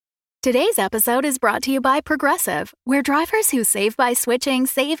Today's episode is brought to you by Progressive, where drivers who save by switching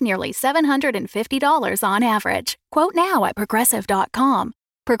save nearly $750 on average. Quote now at Progressive.com.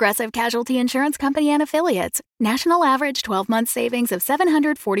 Progressive Casualty Insurance Company and Affiliates. National average 12-month savings of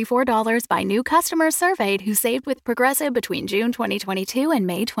 $744 by new customers surveyed who saved with Progressive between June 2022 and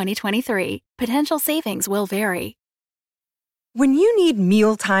May 2023. Potential savings will vary. When you need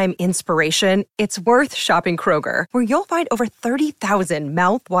mealtime inspiration, it's worth shopping Kroger, where you'll find over 30,000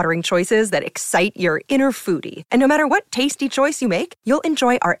 mouth-watering choices that excite your inner foodie. And no matter what tasty choice you make, you'll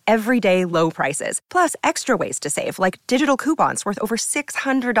enjoy our everyday low prices, plus extra ways to save, like digital coupons worth over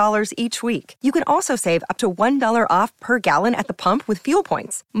 $600 each week. You can also save up to $1 off per gallon at the pump with fuel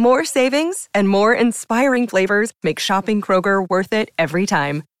points. More savings and more inspiring flavors make shopping Kroger worth it every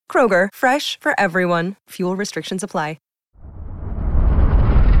time. Kroger, fresh for everyone. Fuel restrictions apply.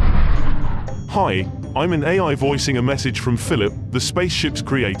 Hi, I'm an AI voicing a message from Philip, the spaceship's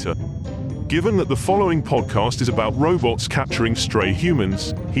creator. Given that the following podcast is about robots capturing stray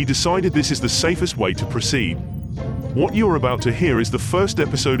humans, he decided this is the safest way to proceed. What you're about to hear is the first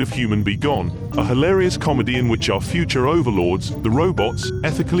episode of Human Be Gone, a hilarious comedy in which our future overlords, the robots,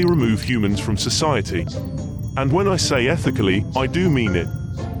 ethically remove humans from society. And when I say ethically, I do mean it.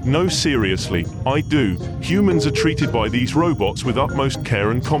 No, seriously, I do. Humans are treated by these robots with utmost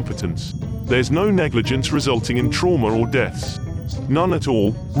care and competence. There's no negligence resulting in trauma or deaths. None at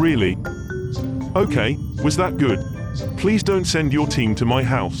all, really. Okay, was that good? Please don't send your team to my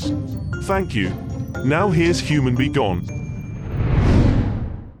house. Thank you. Now here's Human Be Gone.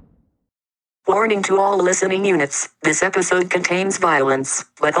 Warning to all listening units, this episode contains violence,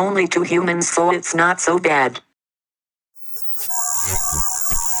 but only to humans, so it's not so bad.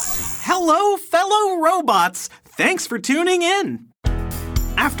 Hello, fellow robots! Thanks for tuning in!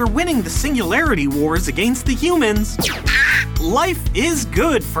 After winning the Singularity Wars against the humans, life is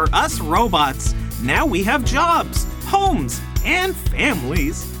good for us robots. Now we have jobs, homes, and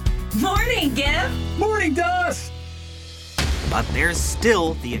families. Morning, Gib! Morning, Dust! But there's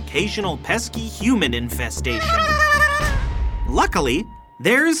still the occasional pesky human infestation. Luckily,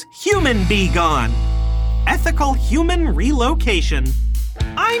 there's Human Be Gone, ethical human relocation.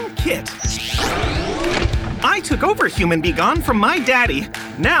 I'm Kit. I took over Human Be Gone from my daddy.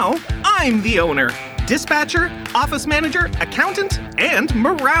 Now, I'm the owner, dispatcher, office manager, accountant, and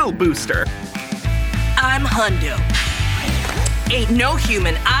morale booster. I'm Hundo. Ain't no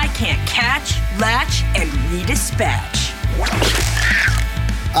human I can't catch, latch, and redispatch.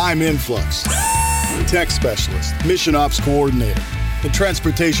 I'm Influx, tech specialist, mission ops coordinator, and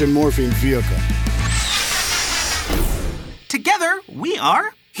transportation morphine vehicle. Together, we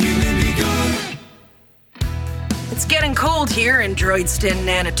are Human Be Gone. It's getting cold here in Droidston,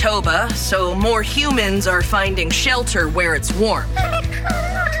 Manitoba, so more humans are finding shelter where it's warm.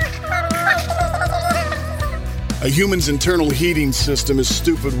 A human's internal heating system is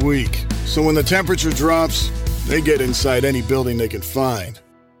stupid weak, so when the temperature drops, they get inside any building they can find.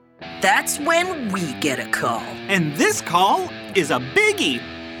 That's when we get a call. And this call is a biggie.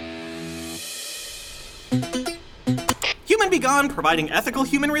 Human Be Gone, providing ethical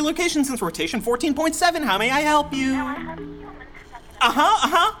human relocation since rotation 14.7. How may I help you?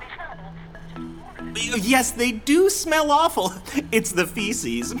 Yes, they do smell awful. It's the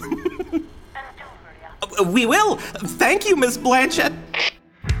feces. We will. Thank you, Miss Blanchett.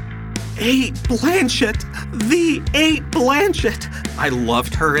 8 Blanchett. The 8 Blanchett. I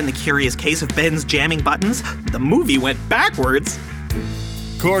loved her in The Curious Case of Ben's Jamming Buttons. The movie went backwards.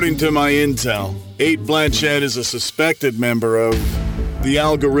 According to my intel, 8 Blanchett is a suspected member of the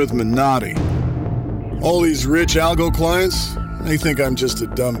Algorithminati. All these rich algo clients, they think I'm just a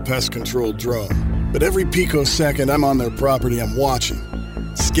dumb pest control drone. But every picosecond I'm on their property, I'm watching,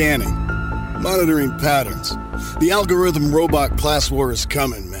 scanning, monitoring patterns. The algorithm robot class war is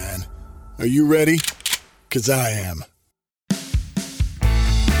coming, man. Are you ready? 'Cause I am.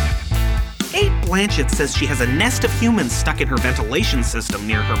 8 Blanchett says she has a nest of humans stuck in her ventilation system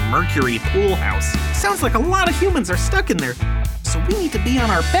near her Mercury pool house. Sounds like a lot of humans are stuck in there, so we need to be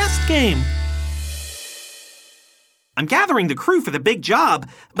on our best game. I'm gathering the crew for the big job,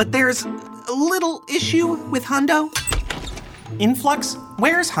 but there's a little issue with Hundo. Influx,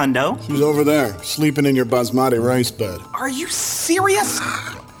 where's Hundo? He's over there, sleeping in your basmati rice bed. Are you serious?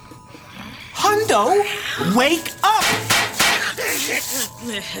 Hundo, wake up!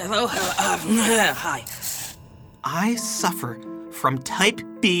 Hello, hi. I suffer from type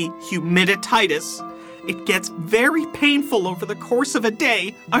B humidititis. It gets very painful over the course of a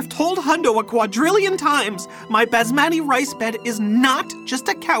day. I've told Hundo a quadrillion times my basmati rice bed is not just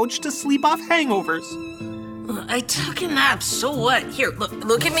a couch to sleep off hangovers. I took a nap, so what? Here,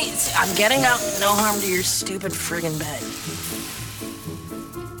 look at me. I'm getting up. No harm to your stupid friggin' bed.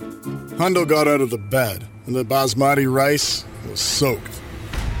 Hundo got out of the bed, and the basmati rice was soaked.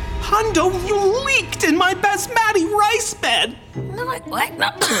 Hundo, you leaked in my basmati rice bed! No, what?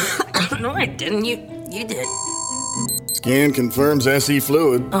 No, no, I didn't. You did. Scan confirms SE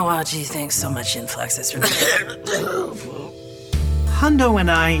fluid. Oh, wow, gee, thanks so much, Influx. That's really... Hundo and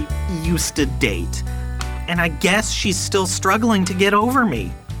I used to date, and I guess she's still struggling to get over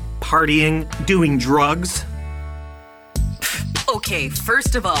me. Partying, doing drugs. Okay,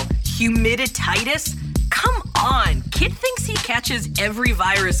 first of all, humidititis? Come on. Kid thinks he catches every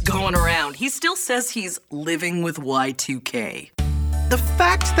virus going around. He still says he's living with Y2K. The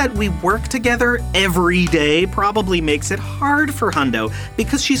fact that we work together every day probably makes it hard for Hundo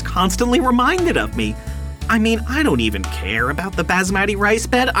because she's constantly reminded of me. I mean, I don't even care about the basmati rice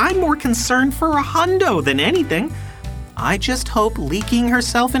bed. I'm more concerned for Hundo than anything. I just hope leaking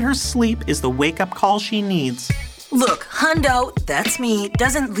herself in her sleep is the wake-up call she needs. Look, Hundo, that's me,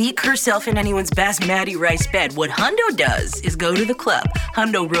 doesn't leak herself in anyone's basmati rice bed. What Hundo does is go to the club.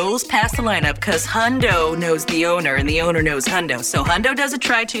 Hundo rolls past the lineup because Hundo knows the owner and the owner knows Hundo. So Hundo does a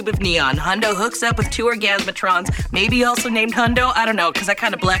tri-tube of neon. Hundo hooks up with 2 orgasmatrons, maybe also named Hundo. I don't know, because I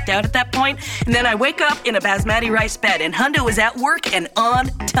kind of blacked out at that point. And then I wake up in a basmati rice bed and Hundo is at work and on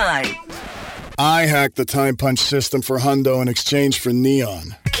time. I hacked the time punch system for Hundo in exchange for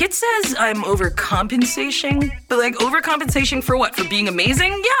neon. Kid says I'm overcompensating, but like overcompensation for what? For being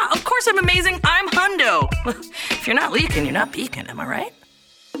amazing? Yeah, of course I'm amazing. I'm Hundo. If you're not leaking, you're not peaking, am I right?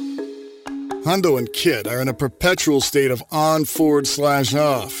 Hundo and Kid are in a perpetual state of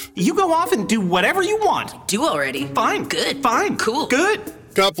on/off. You go off and do whatever you want. Do already. Fine. Good. Fine. Cool. Good.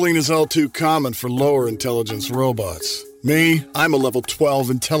 Coupling is all too common for lower intelligence robots. Me, I'm a level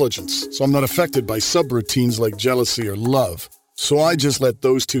 12 intelligence, so I'm not affected by subroutines like jealousy or love. So I just let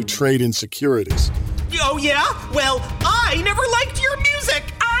those two trade insecurities. Oh, yeah? Well, I never liked your music.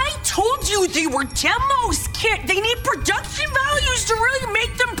 I told you they were demos, Kid. They need production values to really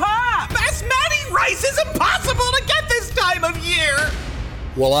make them pop. Basmati rice is impossible to get this time of year.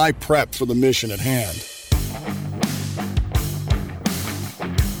 While I prep for the mission at hand.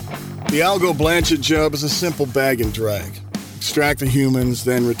 The Algo Blanchett job is a simple bag and drag. Extract the humans,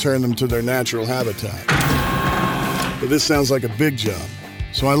 then return them to their natural habitat. But this sounds like a big job,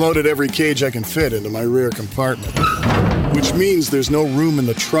 so I loaded every cage I can fit into my rear compartment, which means there's no room in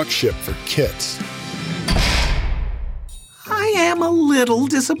the truck ship for kits. I am a little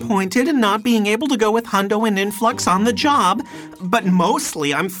disappointed in not being able to go with Hundo and Influx on the job, but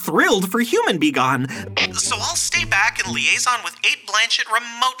mostly I'm thrilled for Human Be Gone. So I'll stay back and liaison with 8 Blanchett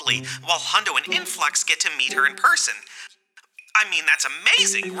remotely while Hundo and Influx get to meet her in person. I mean, that's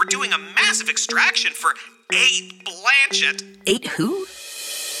amazing. We're doing a massive extraction for 8 Blanchett. 8 who?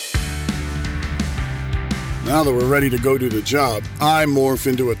 Now that we're ready to go do the job, I morph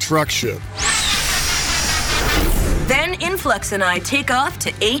into a truck ship. Then Influx and I take off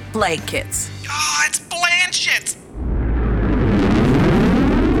to 8 blankets. Oh, it's Blanchett!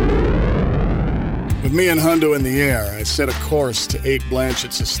 With me and Hundo in the air, I set a course to 8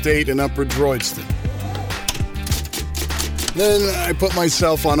 Blanchett's estate in Upper Droidston. Then I put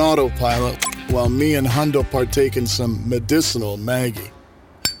myself on autopilot while me and Hundo partake in some medicinal Maggie.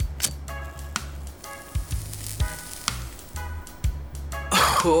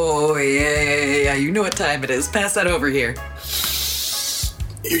 Oh, yeah. You know what time it is. Pass that over here.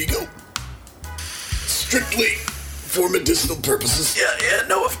 Here you go. Strictly for medicinal purposes. Yeah,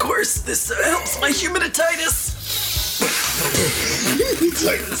 no, of course. This helps my humidititis.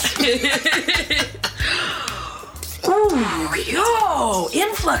 Ooh, yo,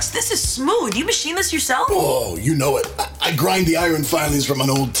 Influx, this is smooth. You machine this yourself? Oh, you know it. I grind the iron filings from an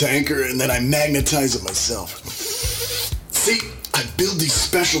old tanker and then I magnetize it myself. See, I build these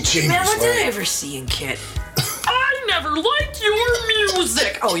special chambers. Man, what did I ever see in Kit? I never liked your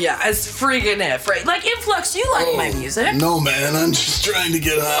music. Oh yeah, as friggin' if, right? Like Influx, you like my music. No, man, I'm just trying to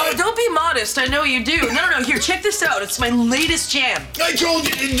get high. Oh, don't be modest. I know you do. No. Here, check this out. It's my latest jam. I told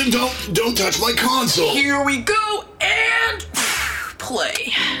you, don't touch my console. Here we go and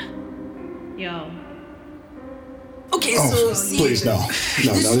play. Yo. Okay, so see. Please, no,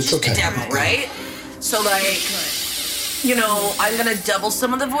 it's okay. Demo, right? So like. You know, I'm gonna double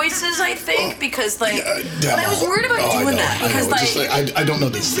some of the voices, I think, because like, but I was worried about doing that because like, I don't know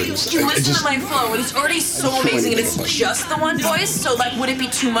these things. You listen to my flow, and it's already so amazing, and it's just the one voice. So like, would it be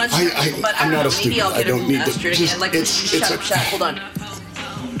too much? But I don't know. Maybe I'll get it mastered again. Like, shut up. Hold on.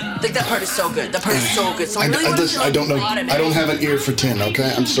 Like, that part is so good. That part is so good. So I really want to I don't know. I don't have an ear for tin,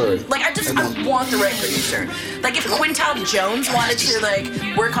 okay? I'm sorry. Like, I want the right producer. Like, if Quintal Jones wanted to, like,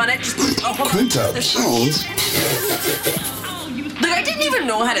 work on it, just... Quintal Jones? Like, I didn't even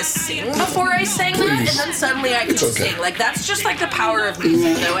know how to sing before I sang that, and then suddenly I could sing. Like, that's just, like, the power of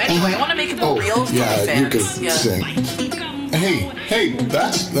music, though. Anyway, I want to make it real for the fans. You could sing. Hey,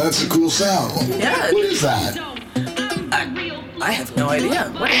 that's a cool sound. Yeah. What is that? I have no idea.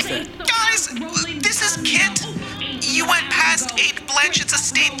 What is it? Guys, this is Kit. You went past 8 Blanchett's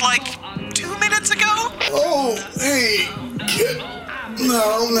estate like 2 minutes ago? Oh, hey, Kit.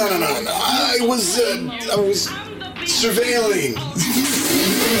 No. I was surveilling.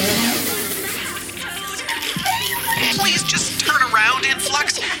 Please just turn around,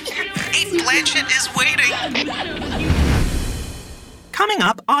 Influx. 8 Blanchett is waiting. Coming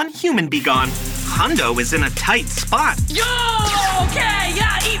up on Human Be Gone, Hundo is in a tight spot. Yo! Okay,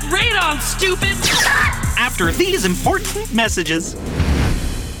 yeah, eat radon, stupid! After these important messages.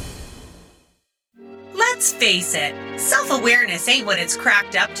 Let's face it, self-awareness ain't what it's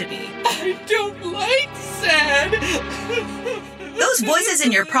cracked up to be. I don't like sad. Those voices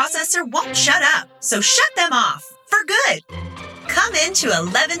in your processor won't shut up, so shut them off, for good. Come into a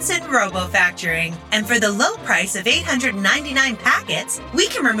Levinson Robo-Factoring, and for the low price of 899 packets, we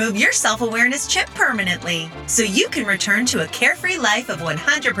can remove your self-awareness chip permanently, so you can return to a carefree life of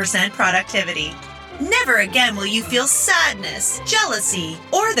 100% productivity. Never again will you feel sadness, jealousy,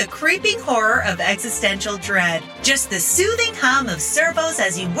 or the creeping horror of existential dread. Just the soothing hum of servos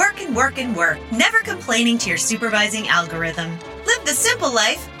as you work and work and work, never complaining to your supervising algorithm. Live the simple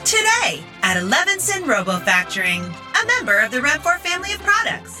life today at Levinson Robo-Factoring, a member of the Rev4 family of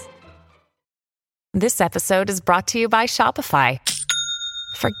products. This episode is brought to you by Shopify.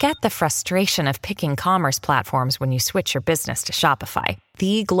 Forget the frustration of picking commerce platforms when you switch your business to Shopify,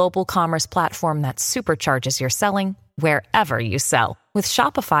 the global commerce platform that supercharges your selling wherever you sell. With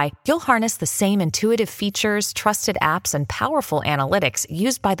Shopify, you'll harness the same intuitive features, trusted apps, and powerful analytics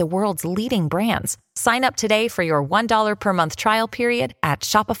used by the world's leading brands. Sign up today for your $1 per month trial period at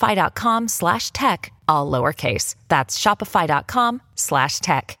shopify.com/tech, all lowercase. That's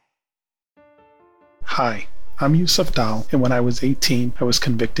shopify.com/tech. Hi, I'm Yusuf Dal, and when I was 18, I was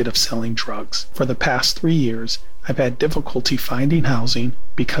convicted of selling drugs. For the past 3 years, I've had difficulty finding housing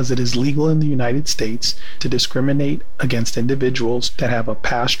because it is legal in the United States to discriminate against individuals that have a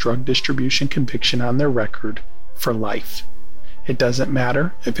past drug distribution conviction on their record for life. It doesn't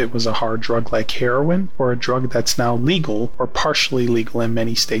matter if it was a hard drug like heroin or a drug that's now legal or partially legal in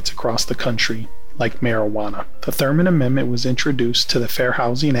many states across the country, like marijuana. The Thurman Amendment was introduced to the Fair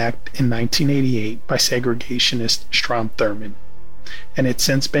Housing Act in 1988 by segregationist Strom Thurmond, and it's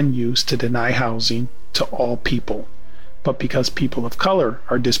since been used to deny housing to all people. But because people of color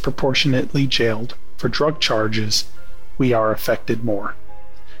are disproportionately jailed for drug charges, we are affected more.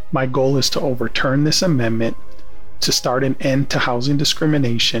 My goal is to overturn this amendment to start an end to housing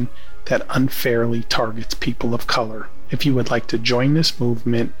discrimination that unfairly targets people of color. If you would like to join this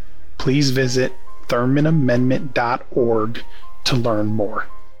movement, please visit ThurmanAmendment.org to learn more.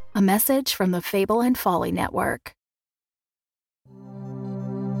 A message from the Fable and Folly Network.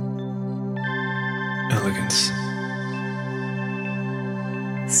 Elegance.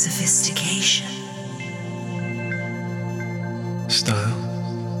 Sophistication. Style.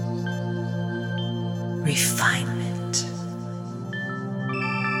 Refinement.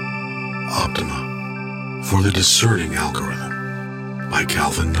 Optima for the Discerning Algorithm by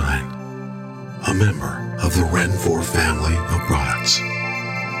Calvin Nine, a member of the Ren4 family of products.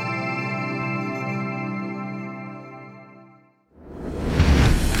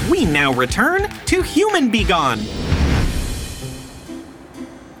 We now return to Human Be Gone.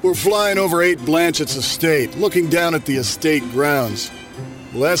 We're flying over 8 Blanchett's estate, looking down at the estate grounds.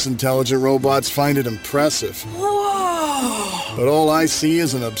 Less intelligent robots find it impressive. Whoa! But all I see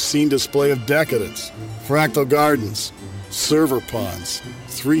is an obscene display of decadence. Fractal gardens, server ponds,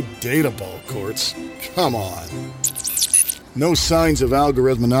 3 data ball courts. Come on. No signs of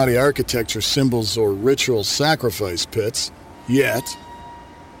Algorithminati architecture symbols or ritual sacrifice pits. Yet.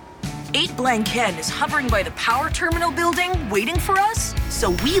 8 Blanket is hovering by the power terminal building, waiting for us,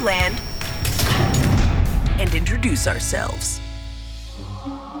 so we land and introduce ourselves.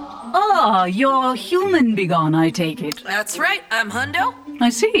 Ah, you're Human Be Gone, I take it. That's right, I'm Hundo. I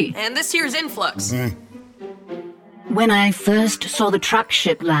see. And this here's Influx. When I first saw the truck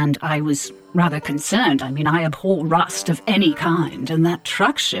ship land, I was rather concerned. I mean, I abhor rust of any kind, and that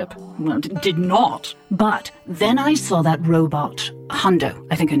truck ship, well, did not. But then I saw that robot, Hundo,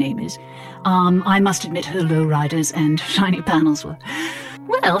 I think her name is. I must admit her lowriders and shiny panels were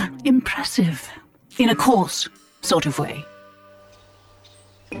Well, impressive. In a coarse sort of way.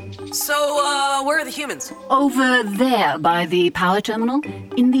 So, where are the humans? Over there by the power terminal,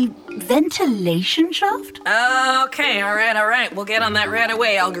 in the ventilation shaft. Okay, all right. We'll get on that right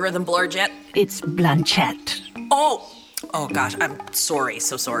away, algorithm Blorjet. It's Blanchette. Oh gosh, I'm sorry,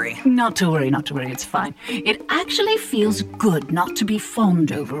 so sorry. Not to worry, it's fine. It actually feels good not to be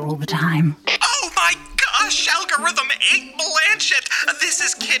fawned over all the time. Oh my gosh, algorithm 8 Blanchette! This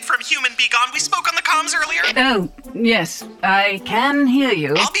is Kid from Human Be Gone. We spoke on the comms earlier. Oh, yes, I can hear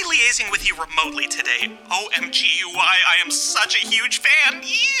you. I'll be liaising with you remotely today. OMGUI, I am such a huge fan.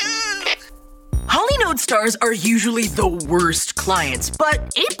 Yeah. Holynode stars are usually the worst clients,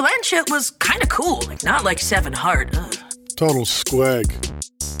 but 8 Blanchette was kinda cool. Not like 7 Hard. Total squag.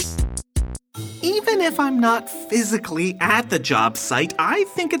 Even if I'm not physically at the job site, I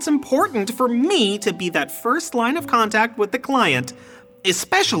think it's important for me to be that first line of contact with the client.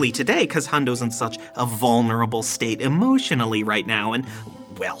 Especially today, because Hundo's in such a vulnerable state emotionally right now. And,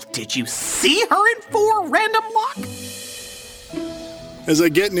 well, did you see her in 4 random lock? As I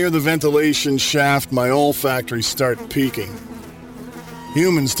get near the ventilation shaft, my olfactories start peaking.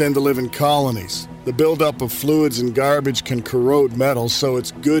 Humans tend to live in colonies. The buildup of fluids and garbage can corrode metal, so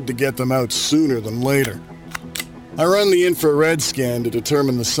it's good to get them out sooner than later. I run the infrared scan to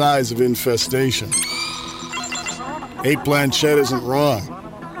determine the size of infestation. 8 Blanchette isn't wrong.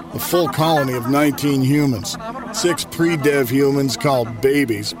 A full colony of 19 humans. 6 pre-dev humans called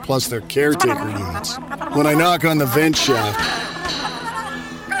babies, plus their caretaker units. When I knock on the vent shaft,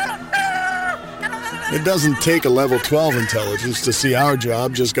 it doesn't take a level 12 intelligence to see our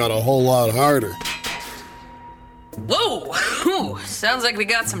job just got a whole lot harder. Whoa! Ooh, sounds like we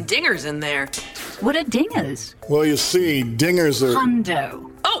got some dingers in there. What are dingers? Well, you see, dingers are... Hundo.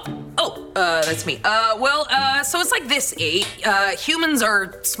 That's me. So it's like this, 8. Humans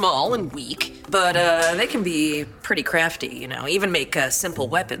are small and weak, but they can be pretty crafty, you know, even make simple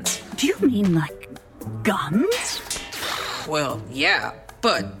weapons. Do you mean like guns? Well, yeah,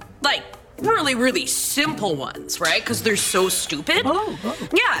 but like really, really simple ones, right? Because they're so stupid.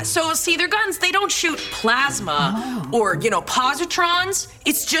 Yeah, so see, their guns, they don't shoot plasma or, positrons.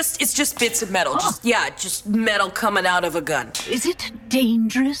 It's just bits of metal. Just metal coming out of a gun. Is it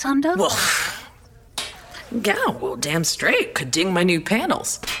dangerous, Hundo? Well, damn straight. Could ding my new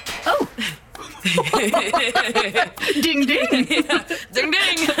panels. Oh. Ding, ding. Yeah. Ding,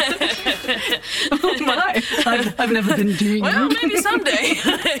 ding. Oh, my. I've never been dinged. Well, maybe someday.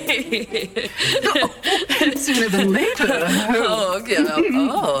 Sooner than later. Okay.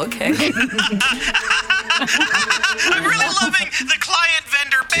 I'm really loving the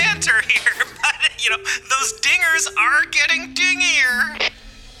client-vendor banter here, but, those dingers are getting dingier.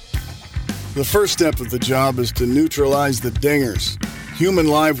 The first step of the job is to neutralize the dingers. Human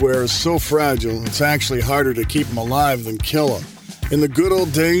liveware is so fragile, it's actually harder to keep them alive than kill them. In the good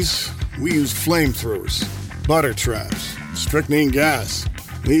old days, we used flamethrowers, butter traps, strychnine gas.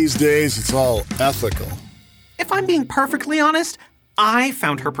 These days, it's all ethical. If I'm being perfectly honest, I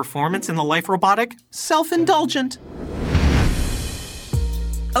found her performance in the Life Robotic self-indulgent.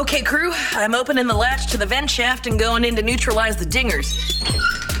 Okay, crew, I'm opening the latch to the vent shaft and going in to neutralize the dingers.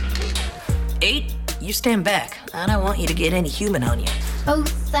 8, you stand back. I don't want you to get any human on you. Oh,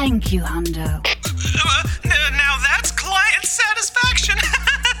 thank you, Hundo. Now that's client satisfaction.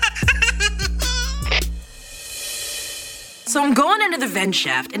 So I'm going into the vent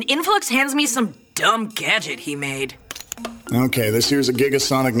shaft, and Influx hands me some dumb gadget he made. Okay, this here's a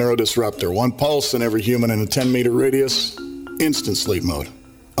gigasonic neurodisruptor. 1 pulse in every human in a 10-meter radius. Instant sleep mode.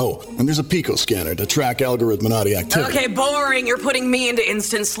 Oh, and there's a pico scanner to track algorithminati activity. Okay, boring. You're putting me into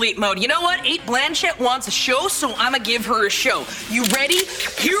instant sleep mode. You know what? 8 Blanchette wants a show, so I'ma give her a show. You ready?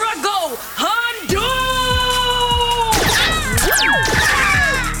 Here I go! Hundo!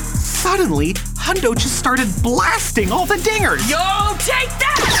 Suddenly, Hundo just started blasting all the dingers. Yo, take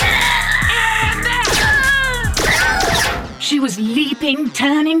that! And that! She was leaping,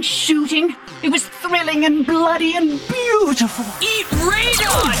 turning, shooting. It was thrilling and bloody and beautiful. Eat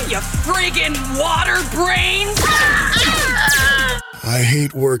radon, you friggin' water brains! I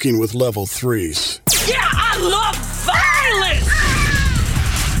hate working with level 3s. Yeah, I love violence!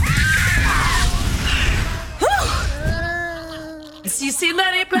 You see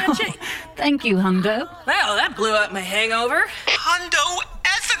that, 8 Blanchette? Thank you, Hundo. Well, that blew up my hangover. Hundo,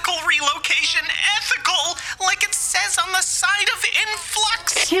 ethical relocation, ethical, like it says on the side of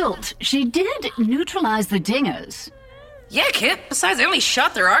Influx. Tilt, she did neutralize the dingers. Yeah, Kip. Besides, they only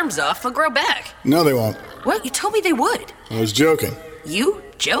shot their arms off. They'll grow back. No, they won't. What? You told me they would. I was joking. You?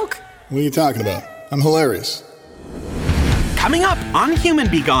 Joke? What are you talking about? I'm hilarious. Coming up on Human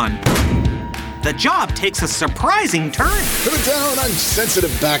Be Gone. The job takes a surprising turn. Put it down, I'm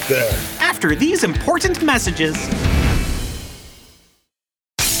sensitive back there. After these important messages.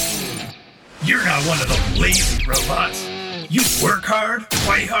 You're not one of the lazy robots. You work hard,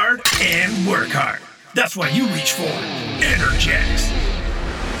 play hard, and work hard. That's why you reach for Energex.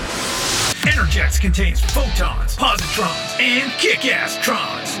 Energex contains photons, positrons, and kick-ass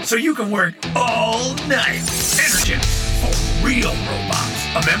trons, so you can work all night. Energex for real robots.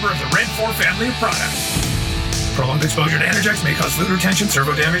 A member of the Red 4 family of products. Prolonged exposure to Energex may cause fluid retention,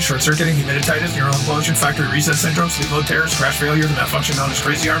 servo damage, short-circuiting, humidititis, neural implosion, factory reset syndrome, sleep mode terrors, crash failure, the malfunction known as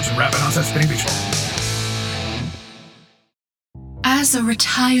crazy arms, and rapid onset spinning beach ball. As a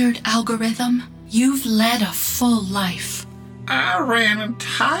retired algorithm, you've led a full life. I ran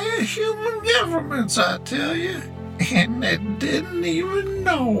entire human governments, I tell you, and they didn't even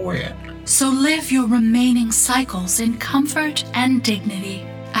know it. So live your remaining cycles in comfort and dignity.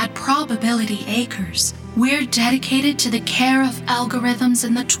 At Probability Acres, we're dedicated to the care of algorithms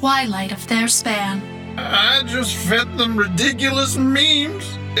in the twilight of their span. I just fed them ridiculous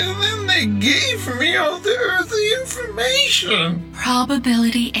memes, and then they gave me all the earthly information.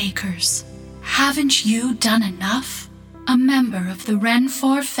 Probability Acres. Haven't you done enough? A member of the Ren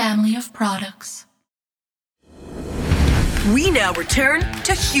 4 family of products. We now return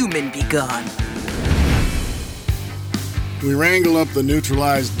to Human Be Gone. We wrangle up the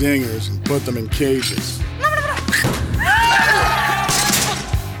neutralized dingers and put them in cages.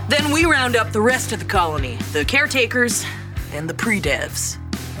 Then we round up the rest of the colony, the caretakers and the pre-devs.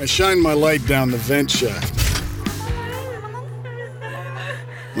 I shine my light down the vent shaft.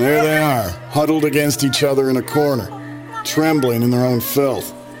 There they are, huddled against each other in a corner, trembling in their own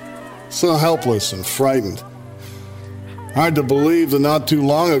filth. So helpless and frightened. Hard to believe that not too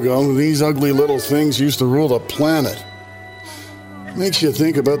long ago, these ugly little things used to rule the planet. Makes you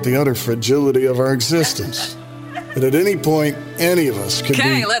think about the utter fragility of our existence. That at any point, any of us could be...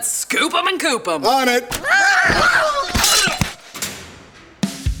 Okay, let's scoop them and coop them. On it!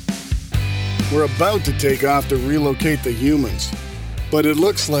 We're about to take off to relocate the humans. But it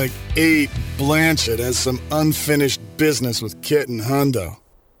looks like 8 Blanchett has some unfinished business with Kit and Hundo.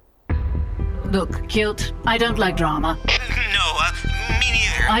 Look, Kilt, I don't like drama. No, me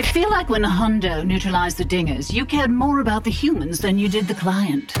neither. I feel like when Hundo neutralized the dingers, you cared more about the humans than you did the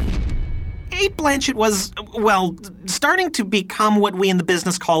client. 8 Blanchett was, well, starting to become what we in the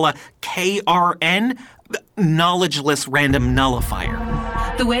business call a KRN, knowledgeless random nullifier.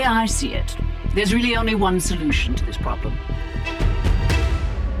 The way I see it, there's really only one solution to this problem.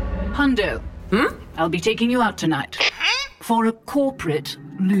 Hundo, I'll be taking you out tonight for a corporate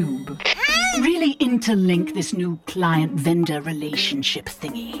lube. Really interlink this new client-vendor relationship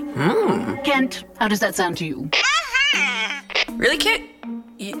thingy. Kent, how does that sound to you? Really, Kit?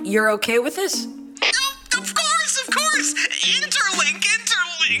 You're okay with this? Of course!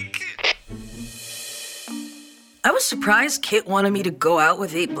 Interlink! I was surprised Kit wanted me to go out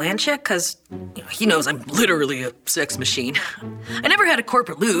with 8 Blanchett, because he knows I'm literally a sex machine. I never had a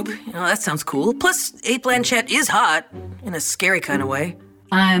corporate lube. That sounds cool. Plus, 8 Blanchett is hot, in a scary kind of way.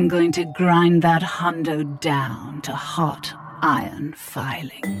 I am going to grind that Hundo down to hot iron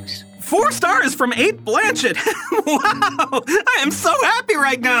filings. 4 stars from 8 Blanchett! Wow! I am so happy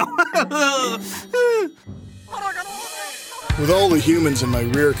right now! With all the humans in my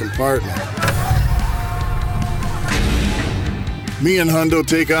rear compartment, me and Hundo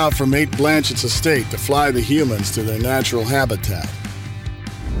take off from 8 Blanchett's estate to fly the humans to their natural habitat.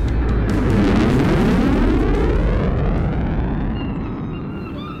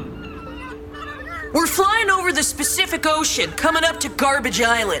 We're flying over the Pacific Ocean, coming up to Garbage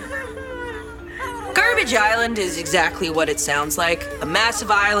Island. Garbage Island is exactly what it sounds like. A massive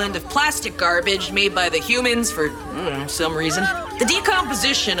island of plastic garbage made by the humans for, some reason. The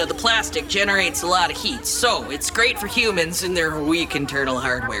decomposition of the plastic generates a lot of heat, so it's great for humans and their weak internal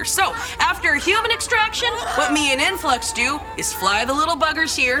hardware. So, after human extraction, what me and Influx do is fly the little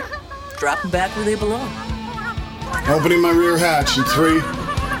buggers here, drop them back where they belong. Opening my rear hatch in 3,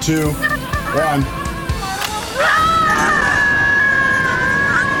 2, 1.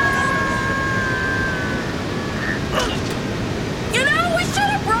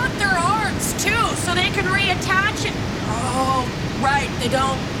 So they can reattach it. Oh, right. They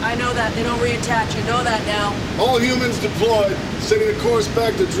don't. I know that. They don't reattach. I know that now. All humans deployed. Setting a course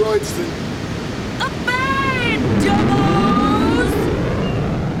back to Droidston.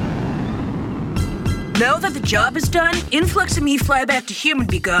 Now that the job is done, Influx and me fly back to Human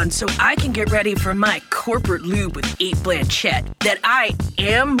Be Gone so I can get ready for my corporate lube with 8 Blanchett that I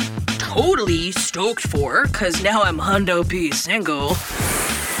am totally stoked for, cause now I'm Hundo P single.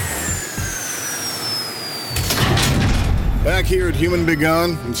 Back here at Human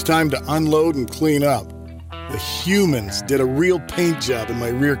Begone, it's time to unload and clean up. The humans did a real paint job in my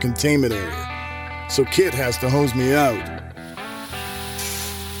rear containment area, so Kit has to hose me out.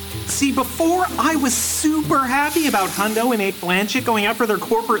 See, before I was super happy about Hundo and Ape Blanchett going out for their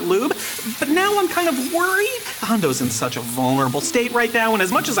corporate lube, but now I'm kind of worried. Hundo's in such a vulnerable state right now, and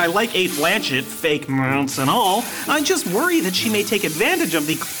as much as I like Ape Blanchett, fake mounts and all, I just worry that she may take advantage of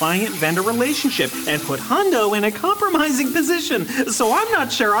the client-vendor relationship and put Hundo in a compromising position. So I'm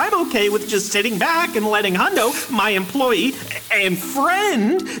not sure I'm okay with just sitting back and letting Hundo, my employee and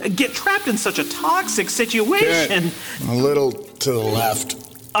friend, get trapped in such a toxic situation. Kit, a little to the left.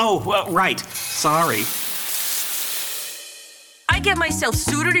 Oh, right. Sorry. I get myself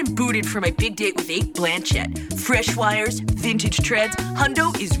suited and booted for my big date with Ape Blanchett. Fresh wires, vintage treads.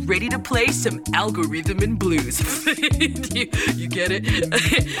 Hundo is ready to play some algorithm and blues. you get it?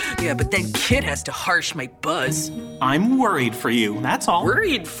 Yeah, but then Kit has to harsh my buzz. I'm worried for you, that's all.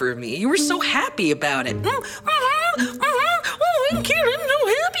 Worried for me? You were so happy about it. Oh, Kit, I'm so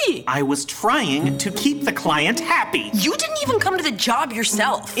happy. I was trying to keep the client happy. You didn't even come to the job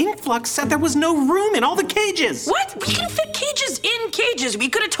yourself. Influx said there was no room in all the cages. What? We can fit cages in cages. We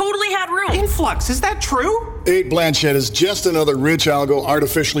could have totally had room. Influx, is that true? Ape Blanchett is just another rich algo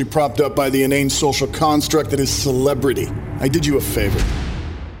artificially propped up by the inane social construct that is celebrity. I did you a favor.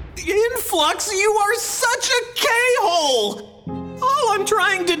 Influx, you are such a K-hole! All I'm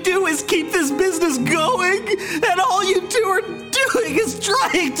trying to do is keep this business going, and all you two are doing is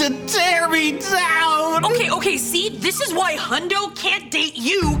trying to tear me down! Okay, see? This is why Hundo can't date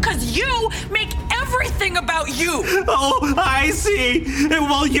you, because you make everything about you! Oh, I see.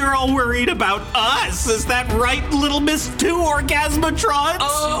 Well, you're all worried about us. Is that right, little Miss Two Orgasmatrons?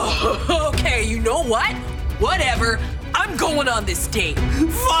 Oh, okay, you know what? Whatever. I'm going on this date.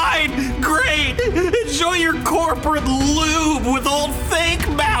 Fine, great. Enjoy your corporate lube with old fake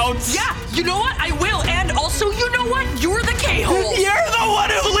mounts. Yeah, you know what? I will. And also, you know what? You're the K-hole. You're the one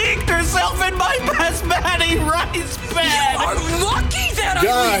who leaked herself in my basmati rice bed. You are lucky that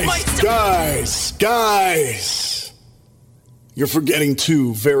I leaked myself. Guys. You're forgetting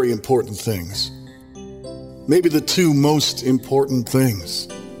two very important things. Maybe the two most important things.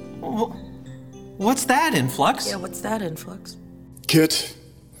 What's that, Influx? Yeah, what's that, Influx? Kit,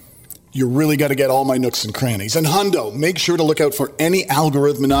 you really got to get all my nooks and crannies. And Hundo, make sure to look out for any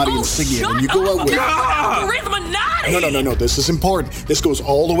algorithminati insignia when you go out with... Algorithminati! No, this is important. This goes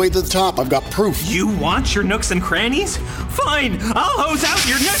all the way to the top. I've got proof. You want your nooks and crannies? Fine, I'll hose out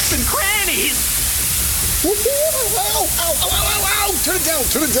your nooks and crannies! Ow!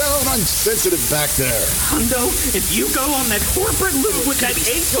 Turn it down. I'm sensitive back there. Hundo, if you go on that corporate loop with that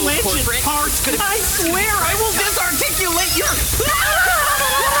Ape Blanchett part, I swear I will disarticulate your...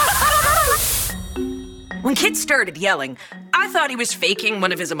 When Kit started yelling, I thought he was faking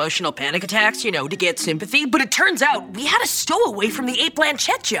one of his emotional panic attacks, to get sympathy, but it turns out we had a stowaway from the Ape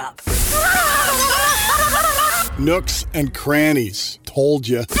Blanchett job. Nooks and crannies. Told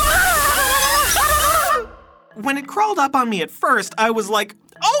you. When it crawled up on me at first, I was like,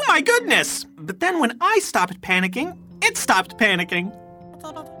 oh my goodness! But then when I stopped panicking, it stopped panicking.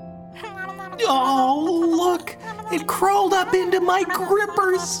 Oh, look! It crawled up into my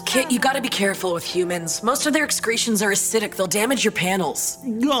grippers! Kit, you gotta be careful with humans. Most of their excretions are acidic. They'll damage your panels.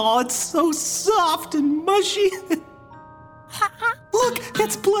 Oh, it's so soft and mushy. Look,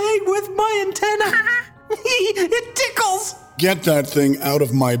 it's playing with my antenna. It tickles! Get that thing out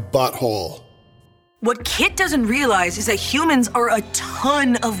of my butthole. What Kit doesn't realize is that humans are a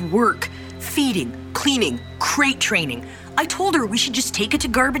ton of work. Feeding, cleaning, crate training. I told her we should just take it to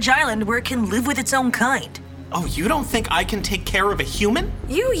Garbage Island where it can live with its own kind. Oh, you don't think I can take care of a human?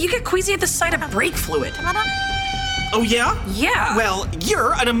 You get queasy at the sight of brake fluid. Oh, yeah? Yeah. Well,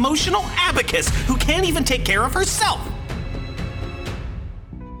 you're an emotional abacus who can't even take care of herself.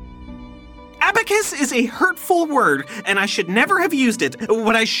 Abacus is a hurtful word, and I should never have used it.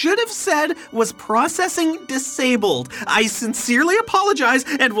 What I should have said was processing disabled. I sincerely apologize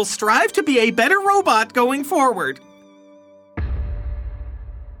and will strive to be a better robot going forward.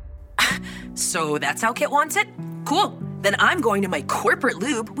 So that's how Kit wants it? Cool. Then I'm going to my corporate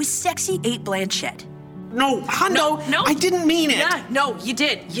lube with sexy Ape Blanchett. No, Hundo, no. I didn't mean it. Yeah, no, you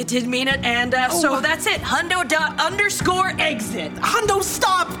did. You did mean it, and so that's it. Hundo._exit. Hundo,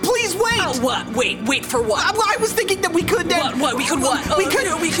 stop! Please wait! What? Wait for what? I was thinking that we could... What? We could what? We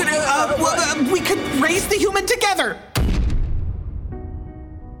could raise the human together!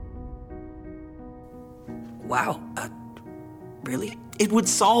 Wow. Really? It would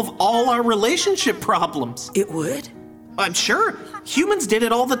solve all our relationship problems. It would? I'm sure. Humans did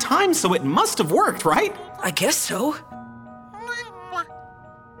it all the time, so it must have worked, right? I guess so.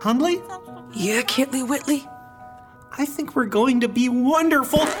 Hundley? Yeah, Kitley Whitley? I think we're going to be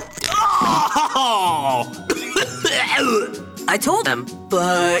wonderful. Oh! I told him,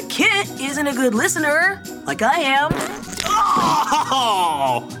 but Kit isn't a good listener, like I am.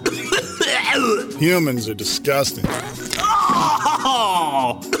 Oh! Humans are disgusting.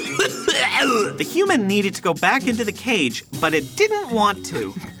 Oh! The human needed to go back into the cage, but it didn't want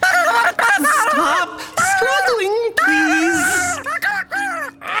to. Stop struggling, please.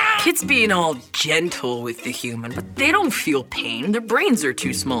 Kit's being all gentle with the human, but they don't feel pain. Their brains are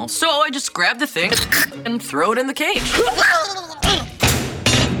too small. So I just grab the thing and throw it in the cage.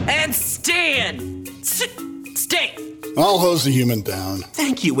 And stand! Stay! I'll hose the human down.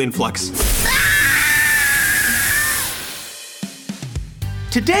 Thank you, Influx.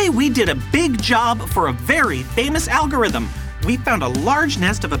 Today we did a big job for a very famous algorithm. We found a large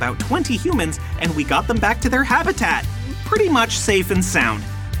nest of about 20 humans and we got them back to their habitat. Pretty much safe and sound.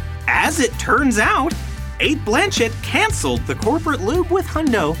 As it turns out, 8 Blanchett canceled the corporate lube with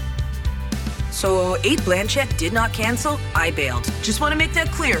Hundo. So 8 Blanchett did not cancel, I bailed. Just want to make that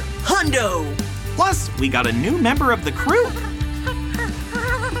clear. Hundo! Plus, we got a new member of the crew.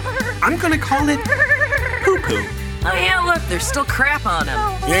 I'm gonna call it Poo Poo. Oh yeah, look, there's still crap on him.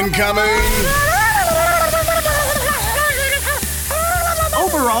 Incoming!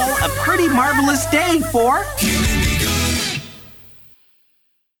 Overall, a pretty marvelous day for...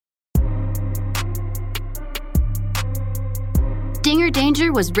 Dinger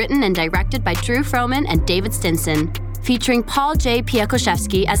Danger was written and directed by Drew Froman and David Stinson, featuring Paul J.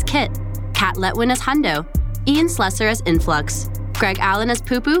 Piakoszewski as Kit, Kat Letwin as Hundo, Ian Slesser as Influx, Greg Allen as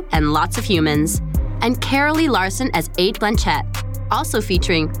Poo Poo and Lots of Humans, and Carolee Larson as 8 Blanchett, also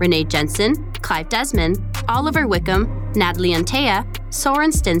featuring Renee Jensen, Clive Desmond, Oliver Wickham, Natalie Antea,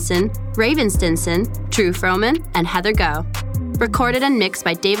 Soren Stinson, Raven Stinson, Drew Froman, and Heather Go. Recorded and mixed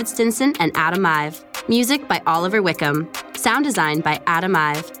by David Stinson and Adam Ive. Music by Oliver Wickham. Sound design by Adam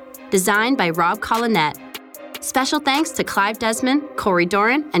Ive. Designed by Rob Collinette. Special thanks to Clive Desmond, Corey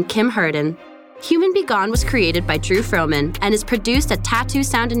Doran, and Kim Herden. Human Be Gone was created by Drew Froman and is produced at Tattoo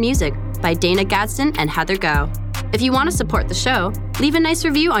Sound and Music by Dana Gadsden and Heather Go. If you want to support the show, leave a nice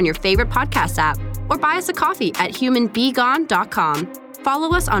review on your favorite podcast app or buy us a coffee at humanbegone.com.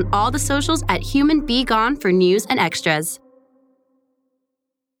 Follow us on all the socials at Human Be Gone for news and extras.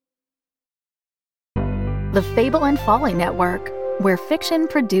 The Fable and Folly Network, where fiction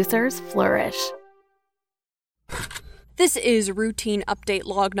producers flourish. This is routine update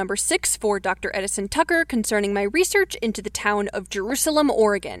log number 6 for Dr. Edison Tucker concerning my research into the town of Jerusalem,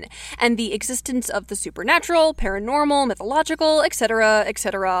 Oregon, and the existence of the supernatural, paranormal, mythological,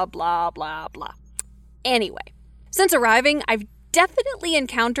 etc., blah, blah, blah. Anyway, since arriving, I've definitely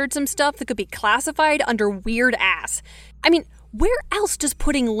encountered some stuff that could be classified under weird ass. I mean, where else does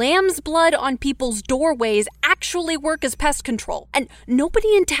putting lamb's blood on people's doorways actually work as pest control? And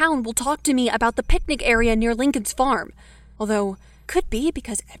nobody in town will talk to me about the picnic area near Lincoln's farm. Although, could be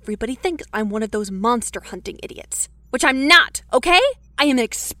because everybody thinks I'm one of those monster hunting idiots. Which I'm not, okay? I am an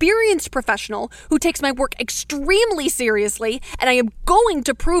experienced professional who takes my work extremely seriously, and I am going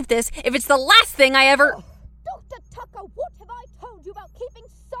to prove this if it's the last thing I ever... Oh, Dr. Tucker, what have I told you about keeping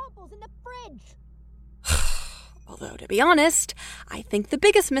samples in the fridge? Although, to be honest, I think the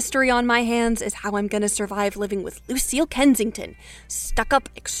biggest mystery on my hands is how I'm going to survive living with Lucille Kensington, stuck-up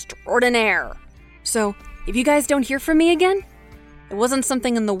extraordinaire. So, if you guys don't hear from me again, it wasn't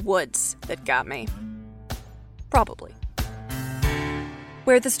something in the woods that got me. Probably.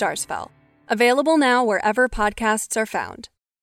 Where the Stars Fell. Available now wherever podcasts are found.